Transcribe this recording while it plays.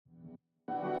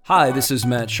Hi, this is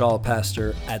Matt Shaw,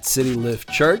 pastor at City Lift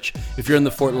Church. If you're in the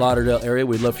Fort Lauderdale area,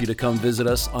 we'd love for you to come visit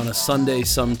us on a Sunday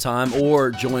sometime or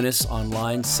join us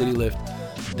online,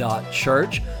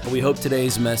 citylift.church. We hope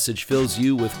today's message fills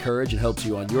you with courage and helps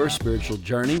you on your spiritual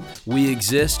journey. We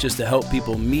exist just to help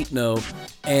people meet, know,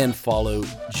 and follow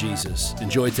Jesus.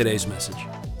 Enjoy today's message.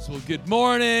 So good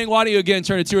morning. Why don't you again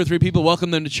turn to two or three people, welcome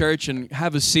them to church, and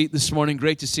have a seat this morning.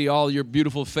 Great to see all your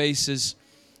beautiful faces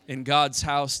in God's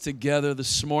house together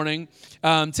this morning.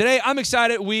 Today, I'm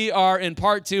excited. We are in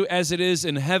part two, as it is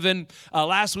in heaven.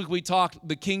 Last week, we talked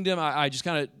the kingdom. I just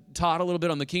kind of taught a little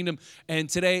bit on the kingdom, and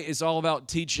today is all about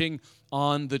teaching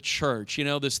on the church. You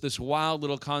know, this wild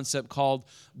little concept called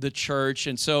the church.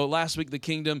 And so last week, the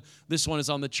kingdom, this one is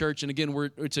on the church. And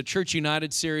again, it's a Church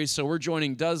United series, so we're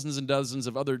joining dozens and dozens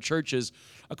of other churches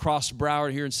across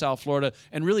Broward here in South Florida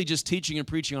and really just teaching and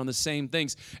preaching on the same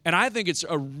things. And I think it's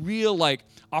a real,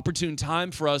 opportune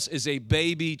time for us as a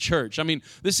baby church. I mean,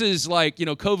 this is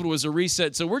COVID was a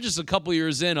reset, so we're just a couple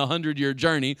years in a 100-year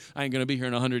journey. I ain't going to be here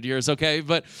in 100 years, okay?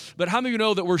 But how many of you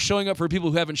know that we're showing up for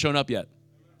people who haven't shown up yet?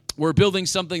 We're building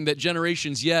something that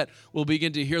generations yet will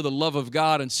begin to hear the love of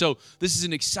God. And so this is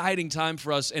an exciting time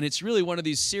for us. And it's really one of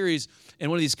these series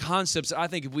and one of these concepts that I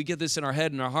think if we get this in our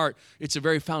head and our heart, it's a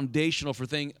very foundational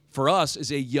thing for us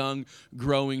as a young,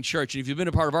 growing church. And if you've been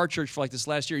a part of our church for this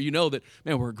last year, you know that,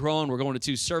 man, we're growing. We're going to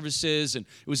 2 services. And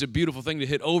it was a beautiful thing to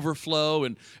hit overflow.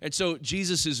 And so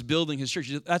Jesus is building his church.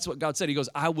 That's what God said. He goes,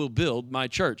 I will build my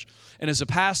church. And as a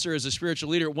pastor, as a spiritual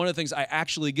leader, one of the things I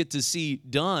actually get to see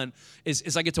done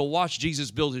is I get to watch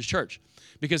Jesus build his church,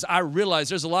 because I realize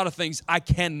there's a lot of things I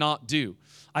cannot do.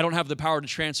 I don't have the power to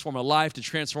transform a life, to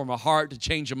transform a heart, to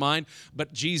change a mind,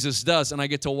 but Jesus does, and I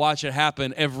get to watch it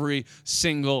happen every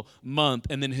single month,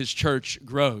 and then his church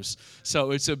grows.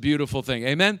 So it's a beautiful thing.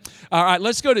 Amen? All right,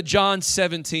 let's go to John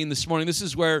 17 this morning. This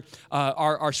is where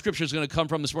our scripture is going to come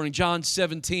from this morning. John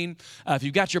 17. If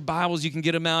you've got your Bibles, you can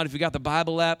get them out. If you've got the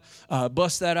Bible app,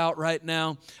 bust that out right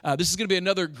now. This is going to be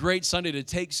another great Sunday to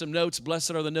take some notes.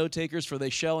 Blessed are the note takers, for they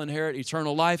shall inherit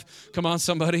eternal life. Come on,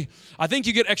 somebody. I think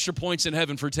you get extra points in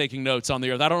heaven for taking notes on the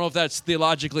earth. I don't know if that's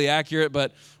theologically accurate,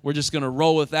 but we're just going to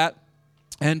roll with that.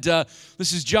 And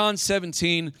this is John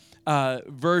 17,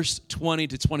 verse 20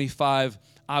 to 25,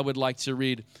 I would like to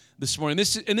read this morning.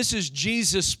 This is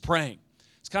Jesus praying.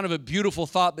 It's kind of a beautiful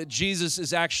thought that Jesus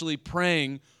is actually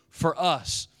praying for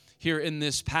us here in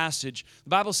this passage.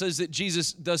 The Bible says that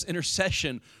Jesus does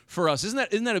intercession for us.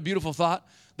 Isn't that a beautiful thought?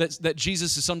 That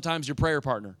Jesus is sometimes your prayer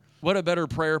partner. What a better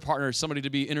prayer partner, somebody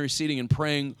to be interceding and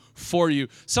praying for you.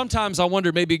 Sometimes I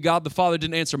wonder, maybe God the Father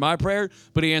didn't answer my prayer,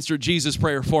 but he answered Jesus'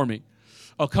 prayer for me.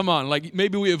 Oh, come on.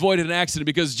 Maybe we avoided an accident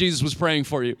because Jesus was praying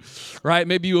for you, right?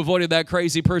 Maybe you avoided that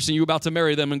crazy person. You were about to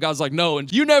marry them, and God's like, no.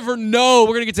 And you never know.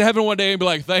 We're going to get to heaven one day and be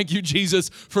like, thank you, Jesus,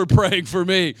 for praying for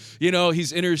me. You know,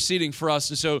 he's interceding for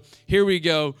us. And so here we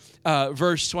go,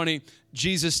 verse 20.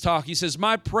 Jesus talk. He says,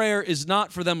 my prayer is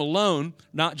not for them alone,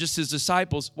 not just his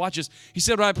disciples. Watch this. He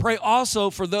said, but I pray also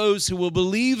for those who will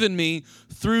believe in me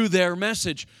through their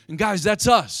message. And guys, that's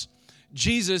us.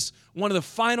 Jesus, one of the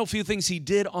final few things he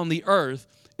did on the earth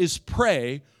is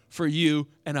pray for you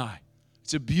and I.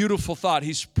 It's a beautiful thought.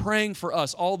 He's praying for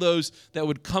us, all those that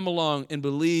would come along and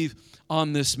believe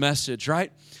on this message,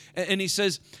 right? And he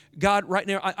says, God, right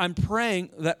now, I'm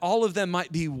praying that all of them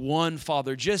might be one,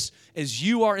 Father, just as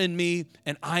you are in me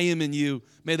and I am in you.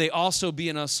 May they also be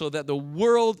in us, so that the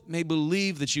world may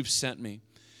believe that you've sent me.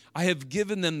 I have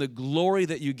given them the glory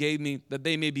that you gave me, that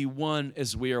they may be one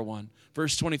as we are one.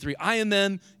 Verse 23, I and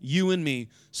them, you and me,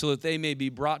 so that they may be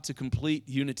brought to complete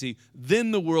unity.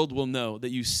 Then the world will know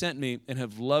that you sent me and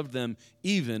have loved them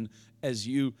even as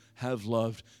you have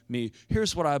loved me.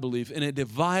 Here's what I believe. In a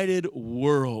divided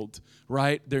world,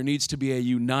 right, there needs to be a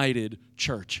united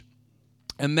church.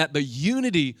 And that the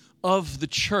unity of the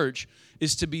church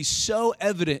is to be so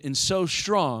evident and so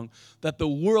strong that the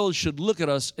world should look at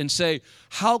us and say,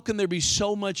 how can there be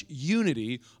so much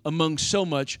unity among so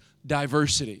much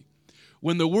diversity?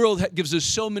 When the world gives us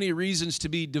so many reasons to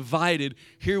be divided,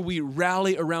 here we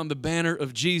rally around the banner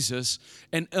of Jesus,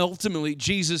 and ultimately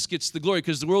Jesus gets the glory,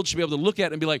 because the world should be able to look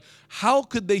at it and be like, how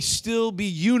could they still be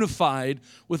unified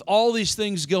with all these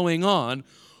things going on?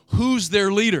 Who's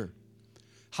their leader?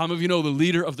 How many of you know the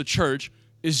leader of the church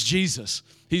is Jesus?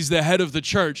 He's the head of the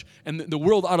church, and the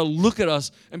world ought to look at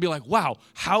us and be like, wow,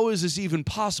 how is this even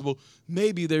possible?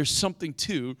 Maybe there's something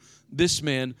to this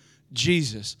man,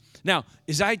 Jesus. Now,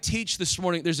 as I teach this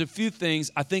morning, there's a few things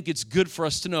I think it's good for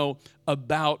us to know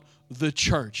about the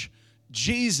church.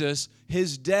 Jesus,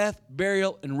 his death,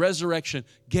 burial, and resurrection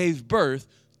gave birth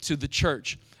to the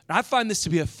church. And I find this to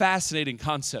be a fascinating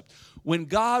concept. when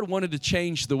God wanted to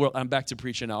change the world, I'm back to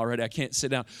preaching now already. I can't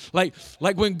sit down. Like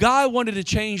when God wanted to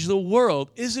change the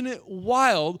world, isn't it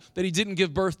wild that he didn't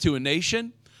give birth to a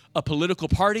nation, a political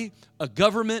party, a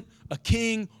government, a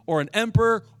king, or an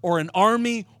emperor, or an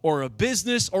army, or a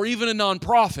business, or even a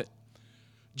nonprofit?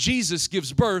 Jesus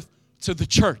gives birth to the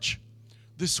church.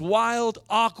 This wild,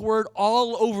 awkward,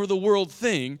 all over the world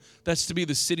thing that's to be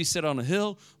the city set on a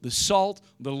hill, the salt,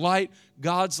 the light.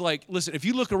 God's like, listen, if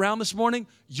you look around this morning,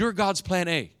 you're God's plan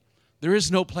A. There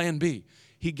is no plan B.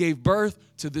 He gave birth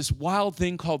to this wild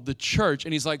thing called the church,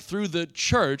 and he's like, through the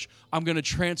church, I'm going to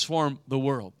transform the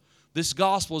world. This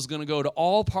gospel is going to go to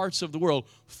all parts of the world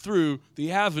through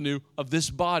the avenue of this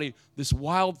body, this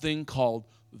wild thing called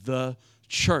the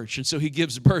church. And so he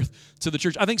gives birth to the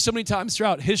church. I think so many times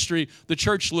throughout history, the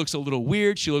church looks a little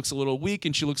weird, she looks a little weak,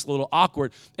 and she looks a little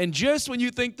awkward. And just when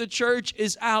you think the church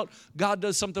is out, God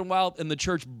does something wild, and the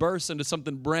church bursts into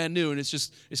something brand new. And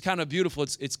it's kind of beautiful.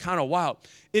 It's kind of wild.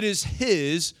 It is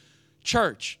his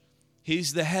church.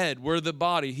 He's the head. We're the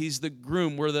body. He's the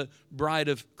groom. We're the bride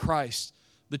of Christ.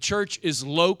 The church is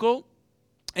local,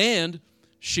 and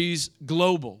she's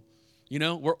global. You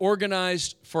know, we're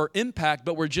organized for impact,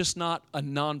 but we're just not a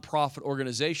nonprofit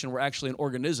organization. We're actually an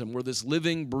organism. We're this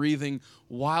living, breathing,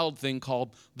 wild thing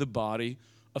called the body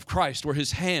of Christ. We're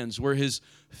his hands. We're his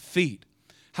feet.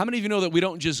 How many of you know that we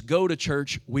don't just go to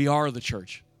church, we are the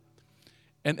church?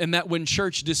 And that when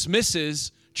church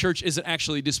dismisses, church isn't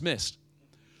actually dismissed.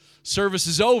 Service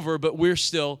is over, but we're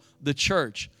still the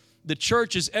church. The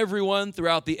church is everyone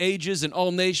throughout the ages and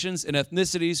all nations and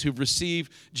ethnicities who've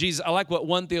received Jesus. I like what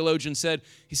one theologian said.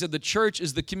 He said the church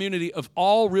is the community of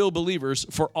all real believers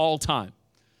for all time,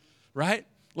 right?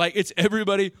 Like it's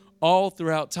everybody all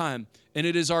throughout time. And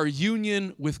it is our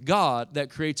union with God that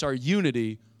creates our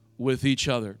unity with each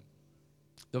other.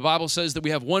 The Bible says that we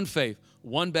have one faith,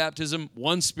 one baptism,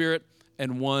 one Spirit,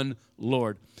 and one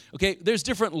Lord. Okay, there's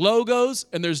different logos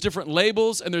and there's different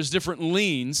labels and there's different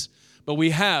leans, but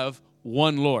we have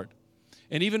one Lord.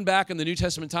 And even back in the New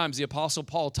Testament times, the Apostle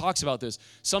Paul talks about this.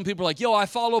 Some people are like, yo, I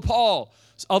follow Paul.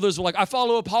 Others were like, I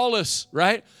follow Apollos,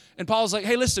 right? And Paul's like,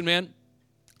 hey, listen, man,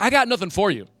 I got nothing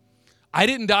for you. I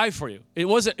didn't die for you. It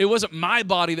wasn't my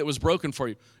body that was broken for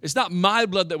you. It's not my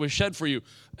blood that was shed for you.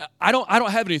 I don't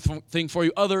have anything for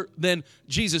you other than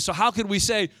Jesus. So how could we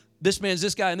say, this man's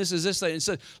this guy and this is this guy? And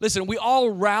so, listen, we all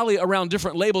rally around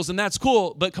different labels, and that's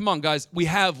cool, but come on, guys, we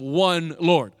have one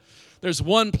Lord. There's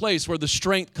one place where the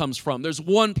strength comes from. There's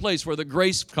one place where the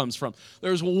grace comes from.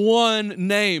 There's one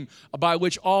name by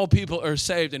which all people are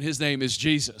saved, and his name is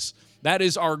Jesus. That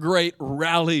is our great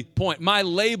rally point. My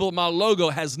label, my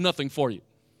logo has nothing for you,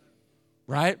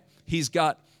 right? He's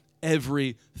got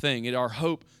everything, and our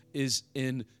hope is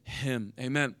in him.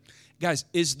 Amen. Guys,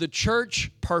 is the church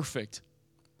perfect?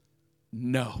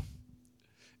 No.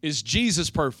 Is Jesus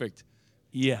perfect?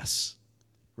 Yes.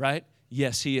 Right?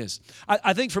 Yes, he is.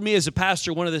 I think for me as a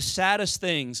pastor, one of the saddest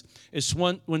things is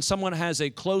when someone has a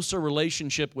closer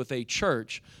relationship with a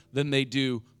church than they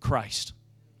do Christ.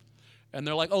 And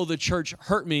they're like, oh, the church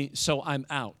hurt me, so I'm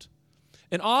out.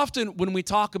 And often when we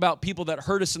talk about people that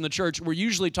hurt us in the church, we're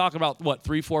usually talking about,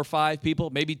 3, 4, 5 people,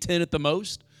 maybe 10 at the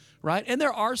most, right? And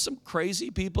there are some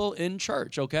crazy people in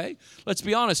church, okay? Let's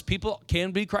be honest, people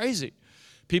can be crazy.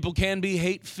 People can be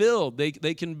hate-filled. They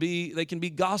can be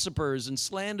gossipers and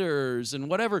slanderers and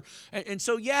whatever. And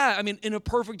so, yeah, I mean, in a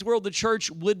perfect world, the church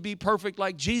would be perfect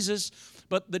like Jesus,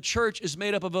 but the church is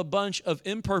made up of a bunch of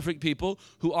imperfect people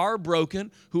who are broken,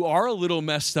 who are a little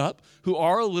messed up, who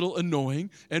are a little annoying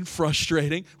and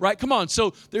frustrating, right? Come on.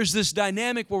 So there's this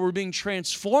dynamic where we're being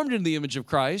transformed into the image of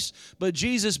Christ, but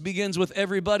Jesus begins with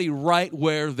everybody right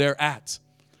where they're at,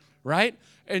 right?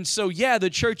 And so, yeah, the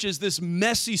church is this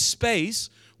messy space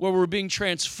where we're being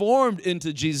transformed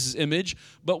into Jesus' image,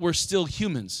 but we're still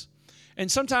humans. And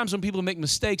sometimes when people make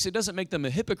mistakes, it doesn't make them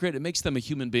a hypocrite, it makes them a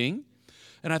human being.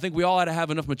 And I think we all had to have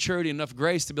enough maturity, enough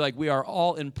grace to be like, we are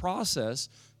all in process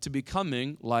to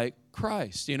becoming like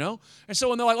Christ, you know? And so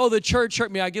when they're like, oh, the church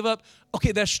hurt me, I give up.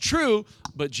 Okay, that's true,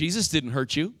 but Jesus didn't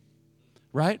hurt you,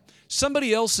 right?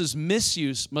 Somebody else's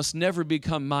misuse must never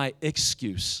become my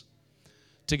excuse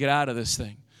to get out of this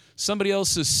thing. Somebody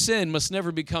else's sin must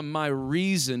never become my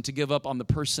reason to give up on the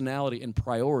personality and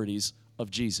priorities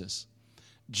of Jesus.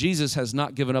 Jesus has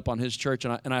not given up on his church,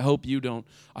 and I hope you don't.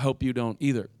 I hope you don't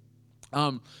either.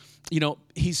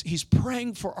 He's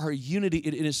praying for our unity.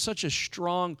 It is such a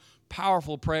strong,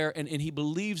 powerful prayer, and he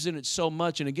believes in it so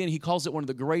much. And again, he calls it one of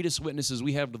the greatest witnesses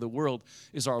we have to the world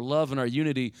is our love and our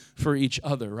unity for each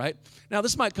other, right? Now,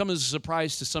 this might come as a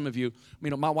surprise to some of you.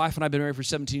 My wife and I have been married for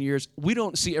 17 years. We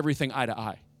don't see everything eye to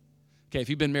eye. Okay, if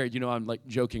you've been married, you know I'm like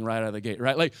joking right out of the gate,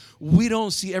 right? Like, we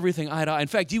don't see everything eye to eye. In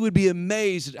fact, you would be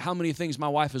amazed at how many things my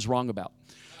wife is wrong about.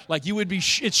 Like, you would be,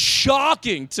 it's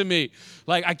shocking to me.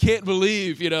 Like, I can't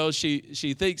believe,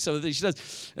 she thinks some of the things she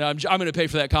does. I'm going to pay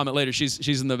for that comment later.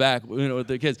 She's in the back, with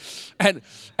the kids. And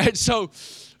so,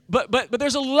 but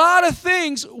there's a lot of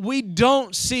things we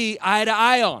don't see eye to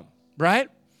eye on, right?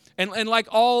 And like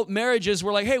all marriages,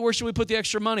 we're like, hey, where should we put the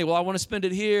extra money? Well, I want to spend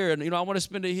it here, and I want to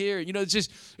spend it here.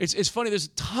 It's funny. There's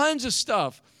tons of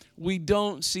stuff we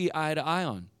don't see eye to eye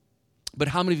on. But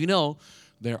how many of you know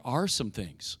there are some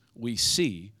things we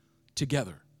see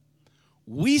together?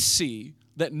 We see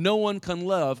that no one can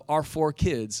love our 4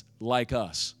 kids like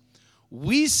us.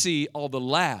 We see all the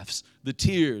laughs, the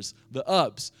tears, the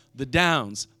ups, the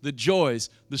downs, the joys,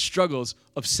 the struggles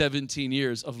of 17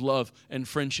 years of love and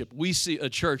friendship. We see a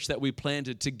church that we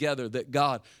planted together that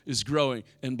God is growing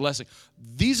and blessing.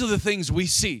 These are the things we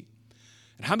see.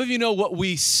 And how many of you know what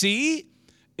we see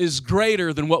is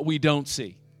greater than what we don't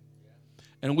see?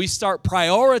 And we start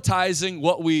prioritizing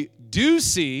what we do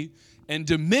see and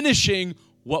diminishing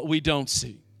what we don't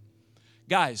see.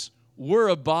 Guys, we're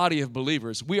a body of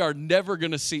believers. We are never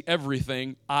going to see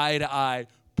everything eye to eye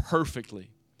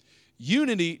perfectly.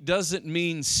 Unity doesn't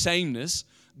mean sameness.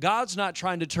 God's not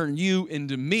trying to turn you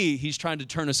into me. He's trying to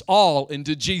turn us all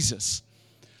into Jesus.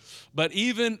 But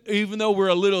even though we're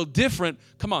a little different,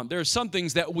 come on, there are some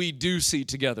things that we do see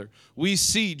together. We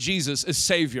see Jesus as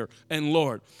Savior and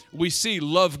Lord. We see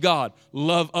love God,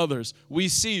 love others. We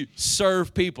see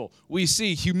serve people. We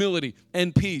see humility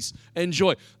and peace and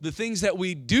joy. The things that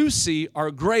we do see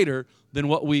are greater than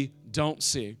what we don't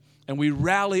see. And we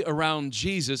rally around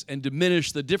Jesus and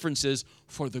diminish the differences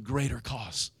for the greater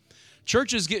cause.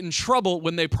 Churches get in trouble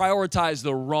when they prioritize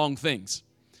the wrong things.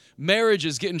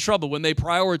 Marriages get in trouble when they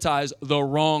prioritize the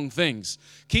wrong things.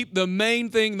 Keep the main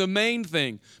thing,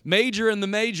 major in the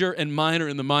major and minor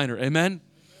in the minor. Amen?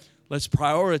 Let's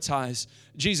prioritize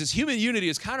Jesus. Human unity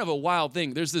is kind of a wild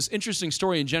thing. There's this interesting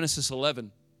story in Genesis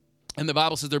 11. And the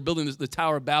Bible says they're building the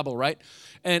Tower of Babel, right?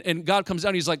 And God comes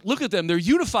down and he's like, look at them, they're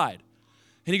unified.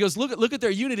 And he goes, look at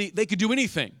their unity, they could do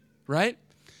anything, right?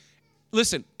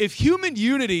 Listen, if human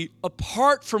unity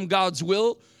apart from God's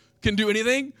will can do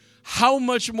anything, how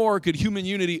much more could human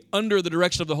unity under the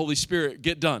direction of the Holy Spirit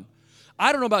get done?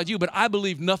 I don't know about you, but I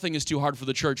believe nothing is too hard for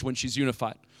the church when she's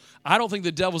unified. I don't think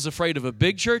the devil's afraid of a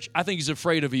big church. I think he's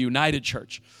afraid of a united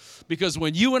church. Because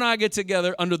when you and I get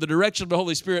together under the direction of the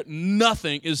Holy Spirit,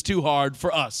 nothing is too hard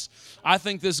for us. I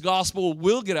think this gospel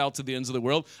will get out to the ends of the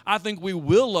world. I think we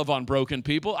will love on broken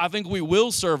people. I think we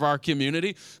will serve our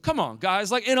community. Come on,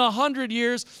 guys. Like in 100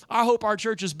 years, I hope our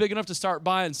church is big enough to start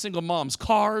buying single moms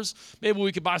cars. Maybe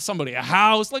we could buy somebody a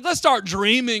house. Like, let's start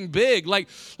dreaming big.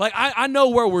 I know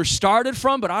where we're started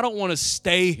from, but I don't want to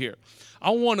stay here. I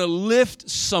want to lift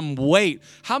some weight.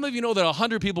 How many of you know that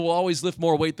 100 people will always lift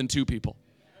more weight than 2 people?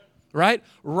 Right?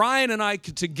 Ryan and I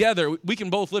together, we can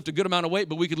both lift a good amount of weight,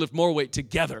 but we could lift more weight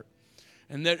together.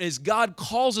 And that as God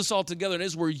calls us all together and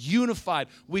as we're unified,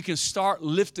 we can start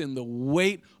lifting the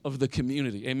weight of the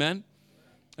community. Amen?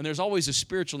 And there's always a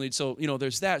spiritual need. So,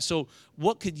 there's that. So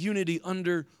what could unity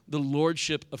under the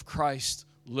lordship of Christ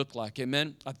look like?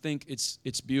 Amen? I think it's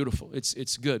beautiful.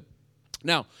 It's good.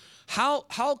 Now,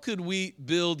 how could we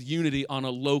build unity on a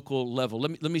local level?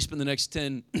 Let me spend the next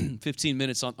 10, 15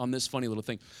 minutes on this funny little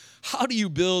thing. How do you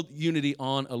build unity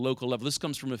on a local level? This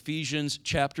comes from Ephesians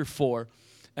chapter 4.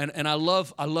 And I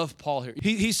love Paul here.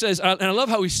 He says, and I love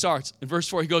how he starts. In verse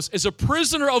 4, he goes, as a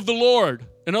prisoner of the Lord.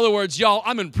 In other words, y'all,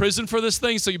 I'm in prison for this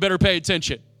thing, so you better pay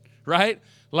attention, right?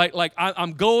 Like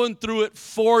I'm going through it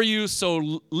for you,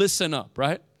 so listen up,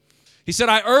 right? He said,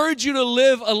 I urge you to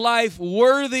live a life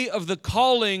worthy of the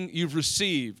calling you've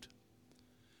received.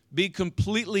 Be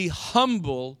completely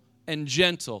humble and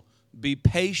gentle. Be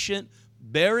patient,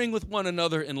 bearing with one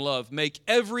another in love. Make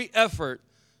every effort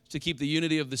to keep the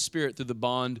unity of the Spirit through the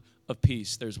bond of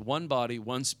peace. There's one body,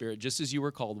 one Spirit, just as you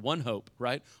were called, one hope,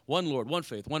 right? One Lord, one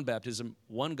faith, one baptism,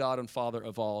 one God and Father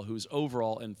of all, who's over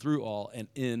all and through all and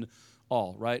in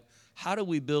all, right? How do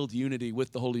we build unity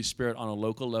with the Holy Spirit on a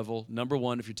local level? Number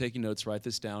one, if you're taking notes, write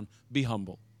this down. Be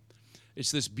humble.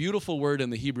 It's this beautiful word in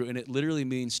the Hebrew, and it literally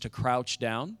means to crouch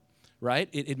down, right?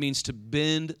 It means to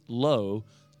bend low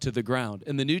to the ground.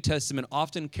 And the New Testament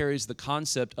often carries the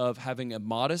concept of having a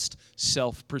modest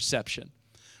self-perception.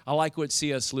 I like what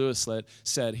C.S. Lewis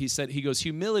said. He goes,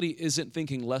 humility isn't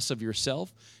thinking less of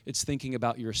yourself. It's thinking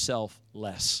about yourself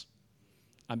less.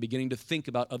 I'm beginning to think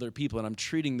about other people, and I'm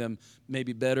treating them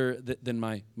maybe better than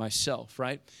myself,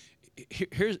 right?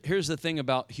 Here's the thing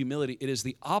about humility. It is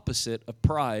the opposite of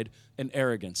pride and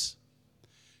arrogance.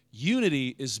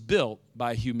 Unity is built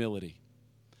by humility.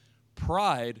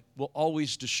 pride will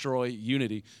always destroy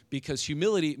unity because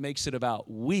humility makes it about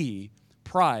we,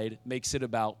 pride makes it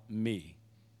about me,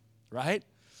 right?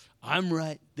 I'm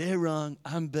right, they're wrong,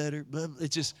 I'm better. Blah, blah.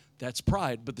 It's just, that's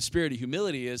pride. But the spirit of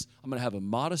humility is, I'm going to have a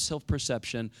modest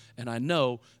self-perception, and I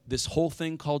know this whole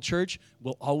thing called church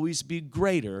will always be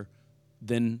greater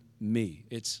than me.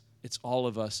 It's all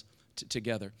of us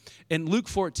together. In Luke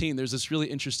 14, there's this really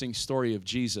interesting story of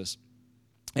Jesus.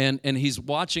 And he's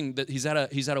watching that he's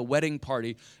at a wedding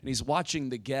party, and he's watching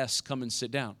the guests come and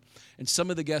sit down. And some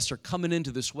of the guests are coming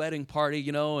into this wedding party,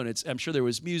 you know, and I'm sure there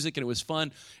was music and it was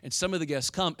fun. And some of the guests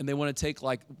come and they want to take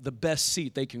like the best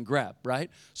seat they can grab, right?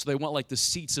 So they want like the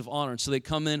seats of honor. And so they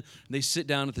come in and they sit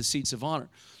down at the seats of honor.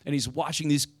 And he's watching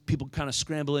these people kind of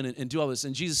scramble in and do all this.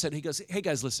 And Jesus said, he goes, hey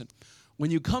guys, listen, when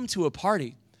you come to a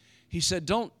party, he said,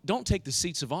 don't take the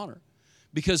seats of honor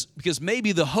because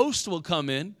maybe the host will come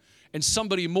in and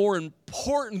somebody more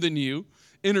important than you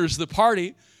enters the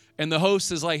party, and the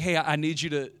host is like, hey, I need you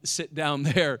to sit down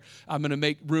there. I'm going to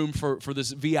make room for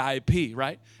this VIP,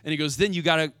 right? And he goes, then you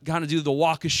got to kind of do the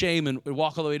walk of shame and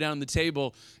walk all the way down the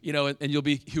table, you know, and you'll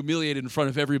be humiliated in front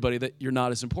of everybody that you're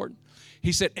not as important.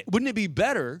 He said, wouldn't it be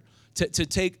better to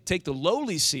take the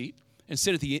lowly seat and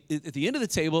sit at the end of the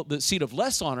table, the seat of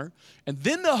less honor, and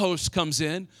then the host comes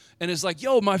in and is like,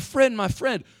 yo, my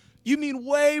friend, you mean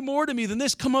way more to me than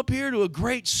this. Come up here to a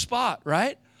great spot,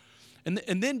 right? And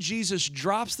then Jesus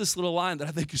drops this little line that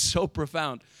I think is so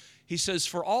profound. He says,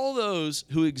 for all those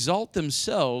who exalt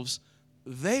themselves,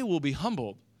 they will be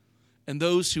humbled. And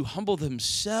those who humble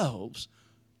themselves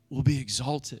will be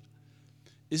exalted.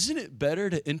 Isn't it better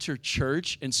to enter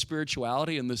church and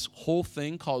spirituality and this whole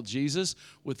thing called Jesus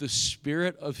with the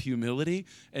spirit of humility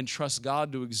and trust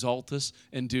God to exalt us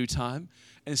in due time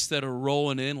instead of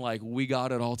rolling in like we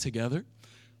got it all together?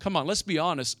 Come on, let's be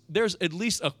honest. There's at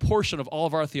least a portion of all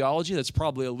of our theology that's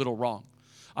probably a little wrong.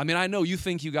 I mean, I know you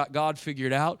think you got God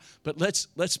figured out, but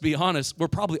let's be honest. We're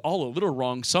probably all a little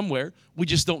wrong somewhere. We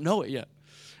just don't know it yet.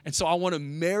 And so I want to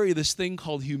marry this thing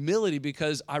called humility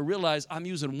because I realize I'm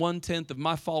using 1/10 of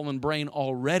my fallen brain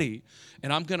already,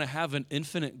 and I'm going to have an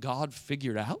infinite God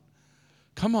figured out.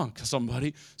 Come on,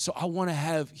 somebody. So I want to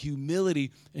have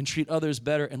humility and treat others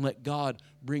better and let God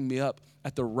bring me up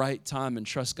at the right time and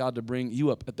trust God to bring you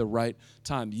up at the right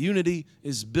time. Unity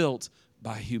is built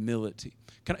by humility.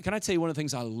 Can I tell you one of the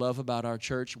things I love about our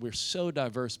church? We're so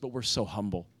diverse, but we're so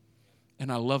humble.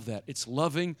 And I love that. It's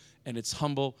loving and it's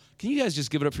humble. Can you guys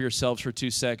just give it up for yourselves for 2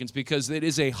 seconds? Because it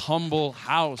is a humble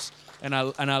house. And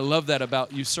I love that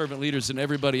about you servant leaders and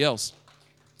everybody else.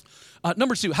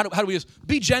 Number 2, how do we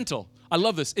be gentle? I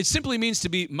love this. It simply means to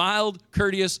be mild,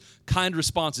 courteous, kind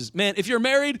responses. Man, if you're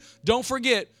married, don't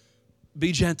forget,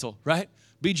 be gentle, right?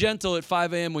 Be gentle at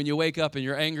 5 a.m. when you wake up and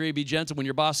you're angry. Be gentle when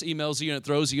your boss emails you and it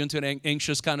throws you into an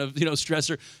anxious kind of,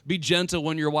 stressor. Be gentle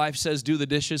when your wife says, do the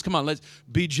dishes. Come on, let's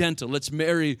be gentle. Let's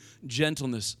marry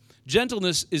gentleness.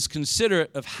 Gentleness is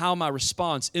considerate of how my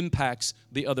response impacts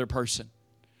the other person.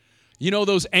 You know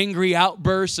those angry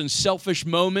outbursts and selfish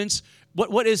moments?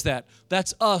 What is that?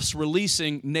 That's us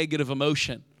releasing negative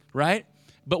emotion, right?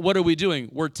 But what are we doing?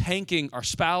 We're tanking our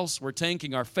spouse, we're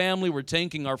tanking our family, we're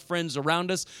tanking our friends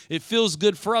around us. It feels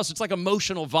good for us. It's like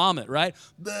emotional vomit, right?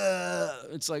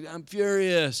 It's like, I'm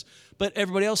furious. But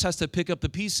everybody else has to pick up the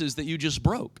pieces that you just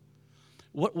broke.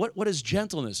 What is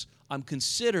gentleness? I'm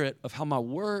considerate of how my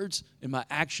words and my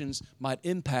actions might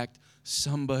impact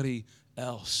somebody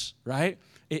else, right?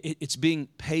 It's being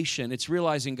patient. It's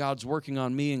realizing God's working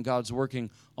on me and God's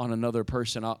working on another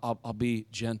person. I'll be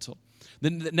gentle.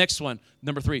 Then the next one,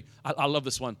 number 3, I love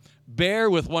this one. Bear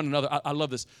with one another. I love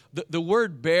this. The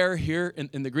word bear here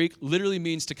in the Greek literally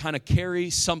means to kind of carry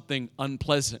something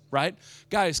unpleasant, right?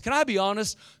 Guys, can I be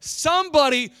honest?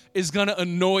 Somebody is going to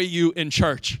annoy you in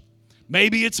church.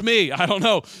 Maybe it's me. I don't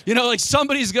know.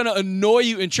 Somebody's going to annoy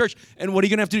you in church. And what are you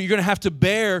going to have to do? You're going to have to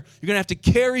bear. You're going to have to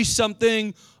carry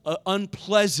something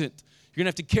unpleasant. You're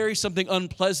going to have to carry something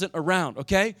unpleasant around,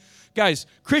 okay? Guys,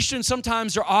 Christians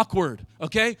sometimes are awkward,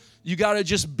 okay? You got to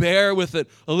just bear with it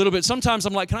a little bit. Sometimes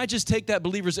I'm like, can I just take that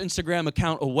believer's Instagram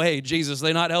account away? Jesus,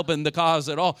 they're not helping the cause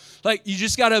at all. Like, you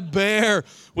just got to bear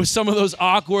with some of those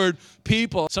awkward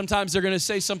people. Sometimes they're going to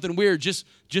say something weird. Just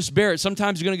bear it.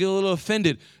 Sometimes you're going to get a little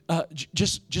offended.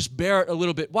 Just bear it a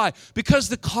little bit. Why? Because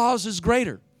the cause is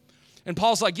greater. And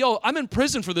Paul's like, yo, I'm in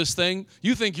prison for this thing.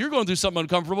 You think you're going through something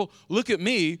uncomfortable? Look at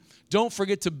me. Don't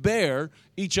forget to bear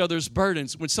each other's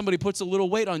burdens. When somebody puts a little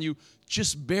weight on you,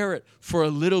 just bear it for a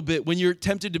little bit. When you're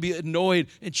tempted to be annoyed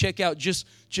and check out, just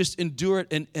endure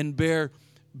it and bear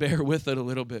with it a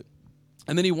little bit.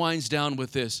 And then he winds down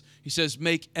with this. He says,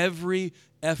 make every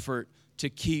effort to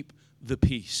keep the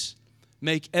peace.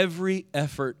 Make every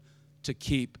effort to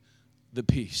keep the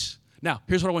peace. Now,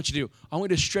 here's what I want you to do. I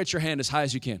want you to stretch your hand as high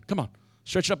as you can. Come on.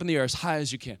 Stretch it up in the air as high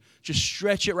as you can. Just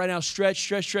stretch it right now.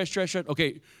 Stretch.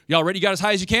 Okay, y'all ready? You got as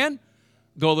high as you can?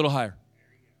 Go a little higher.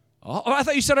 Oh, I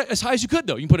thought you said as high as you could,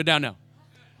 though. You can put it down now.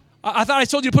 I thought I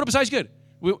told you to put it up as high as you could.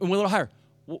 We went a little higher.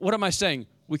 What am I saying?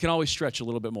 We can always stretch a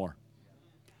little bit more.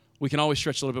 We can always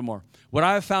stretch a little bit more. What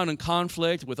I have found in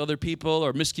conflict with other people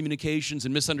or miscommunications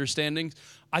and misunderstandings,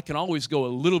 I can always go a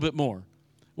little bit more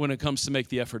when it comes to make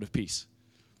the effort of peace.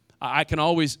 I can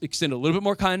always extend a little bit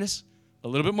more kindness, a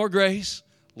little bit more grace,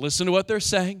 listen to what they're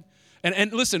saying.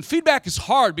 And listen, feedback is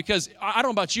hard because I don't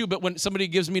know about you, but when somebody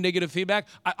gives me negative feedback,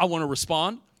 I want to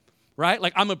respond, right?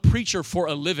 Like I'm a preacher for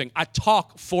a living. I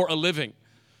talk for a living,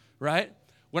 right?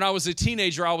 When I was a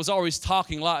teenager, I was always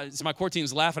talking a lot. So my core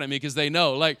team's laughing at me because they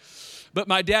know. But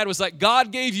my dad was like,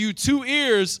 God gave you 2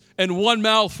 ears and 1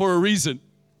 mouth for a reason.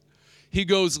 He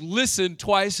goes, listen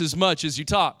twice as much as you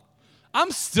talk.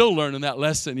 I'm still learning that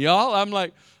lesson, y'all. I'm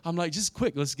like, just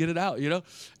quick, let's get it out, you know?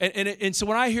 And so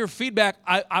when I hear feedback,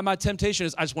 my temptation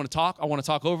is I just want to talk. I want to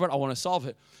talk over it. I want to solve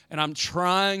it. And I'm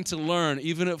trying to learn,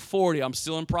 even at 40, I'm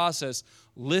still in process.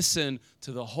 Listen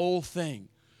to the whole thing.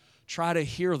 Try to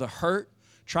hear the hurt.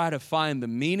 Try to find the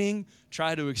meaning.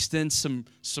 Try to extend some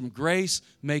grace.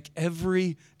 Make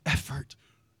every effort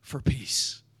for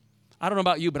peace. I don't know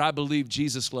about you, but I believe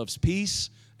Jesus loves peace,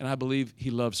 and I believe he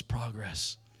loves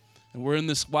progress. And we're in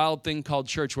this wild thing called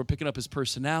church. We're picking up his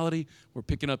personality. We're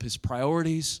picking up his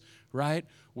priorities, right?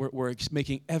 We're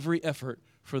making every effort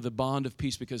for the bond of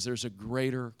peace because there's a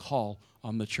greater call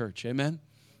on the church. Amen?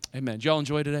 Amen. Did y'all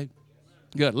enjoy today?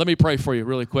 Good. Let me pray for you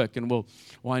really quick, and we'll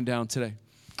wind down today.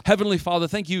 Heavenly Father,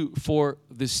 thank you for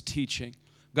this teaching.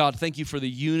 God, thank you for the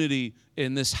unity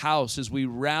in this house as we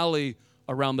rally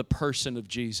around the person of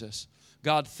Jesus.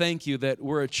 God, thank you that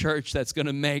we're a church that's going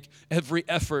to make every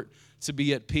effort to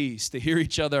be at peace, to hear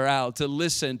each other out, to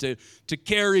listen, to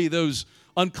carry those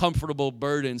uncomfortable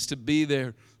burdens, to be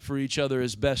there for each other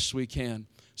as best we can.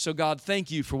 So God, thank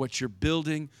you for what you're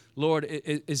building. Lord,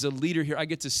 as a leader here, I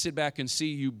get to sit back and see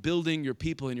you building your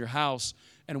people in your house,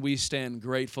 and we stand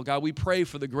grateful. God, we pray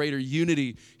for the greater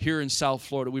unity here in South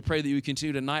Florida. We pray that you would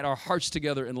continue to unite our hearts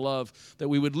together in love, that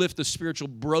we would lift the spiritual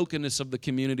brokenness of the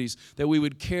communities, that we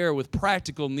would care with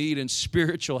practical need and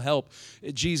spiritual help.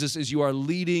 Jesus, as you are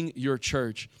leading your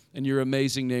church, in your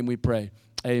amazing name we pray.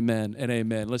 Amen and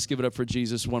amen. Let's give it up for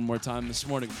Jesus one more time this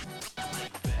morning.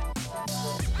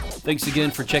 Thanks again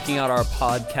for checking out our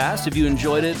podcast. If you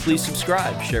enjoyed it, please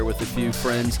subscribe, share with a few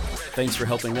friends. Thanks for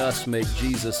helping us make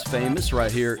Jesus famous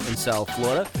right here in South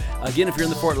Florida. Again, if you're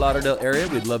in the Fort Lauderdale area,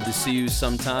 we'd love to see you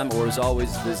sometime, or as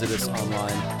always, visit us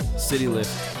online,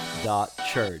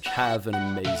 citylift.church. Have an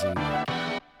amazing week.